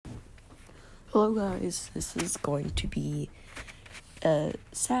Hello guys, this is going to be a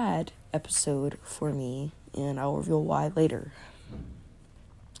sad episode for me, and I'll reveal why later.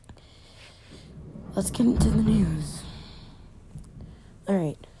 Let's get into the news.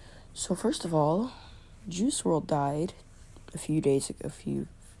 Alright, so first of all, Juice WRLD died a few days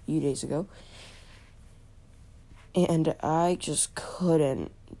ago, and I just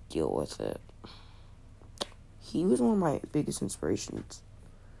couldn't deal with it. He was one of my biggest inspirations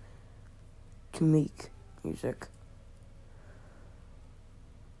to make music.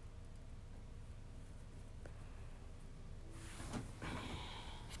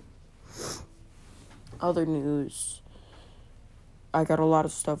 Other news, I got a lot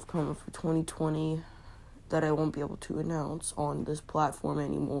of stuff coming for 2020 that I won't be able to announce on this platform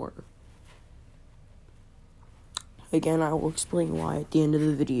anymore. Again, I will explain why at the end of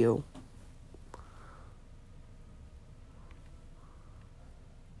the video.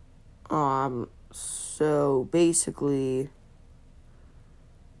 So basically,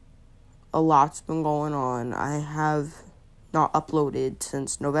 a lot's been going on. I have not uploaded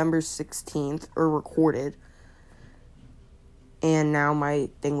since November 16th, or recorded, and now my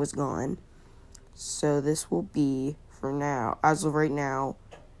thing was gone. So this will be, for now, as of right now,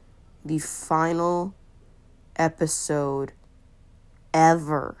 the final episode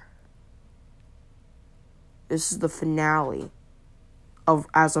ever. This is the finale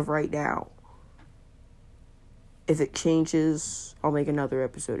as of right now. If it changes, I'll make another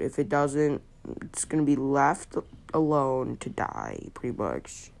episode. If it doesn't, it's going to be left alone to die, pretty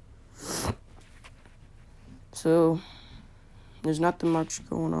much. So, there's nothing much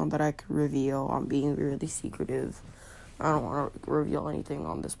going on that I could reveal. I'm being really secretive. I don't want to reveal anything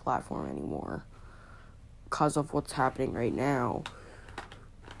on this platform anymore because of what's happening right now.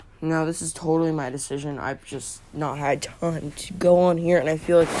 Now, this is totally my decision. I've just not had time to go on here, and I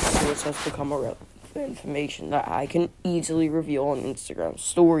feel like this has become irrelevant information that I can easily reveal on Instagram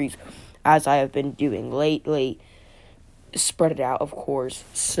stories, as I have been doing lately. Spread it out, of course.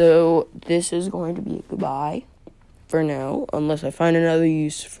 So, this is going to be a goodbye for now, unless I find another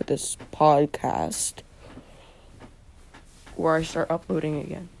use for this podcast, or I start uploading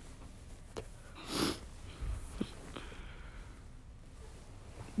again.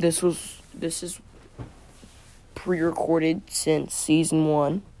 This is pre-recorded since season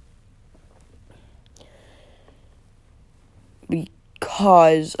 1.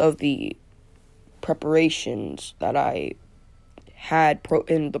 Because of the preparations that I had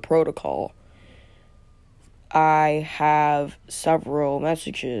in the protocol, I have several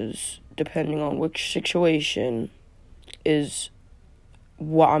messages depending on which situation is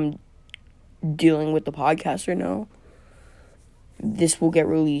what I'm dealing with the podcast right now. This will get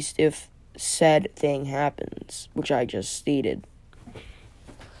released if said thing happens, which I just stated.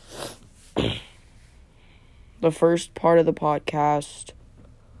 The first part of the podcast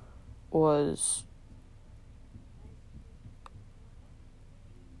was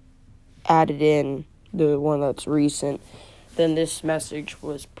added in, the one that's recent. Then this message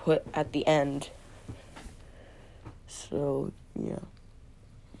was put at the end. So, yeah.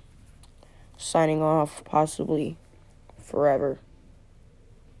 Signing off, possibly forever.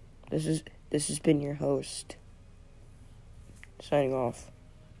 This has been your host. Signing off.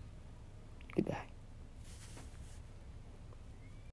 Goodbye.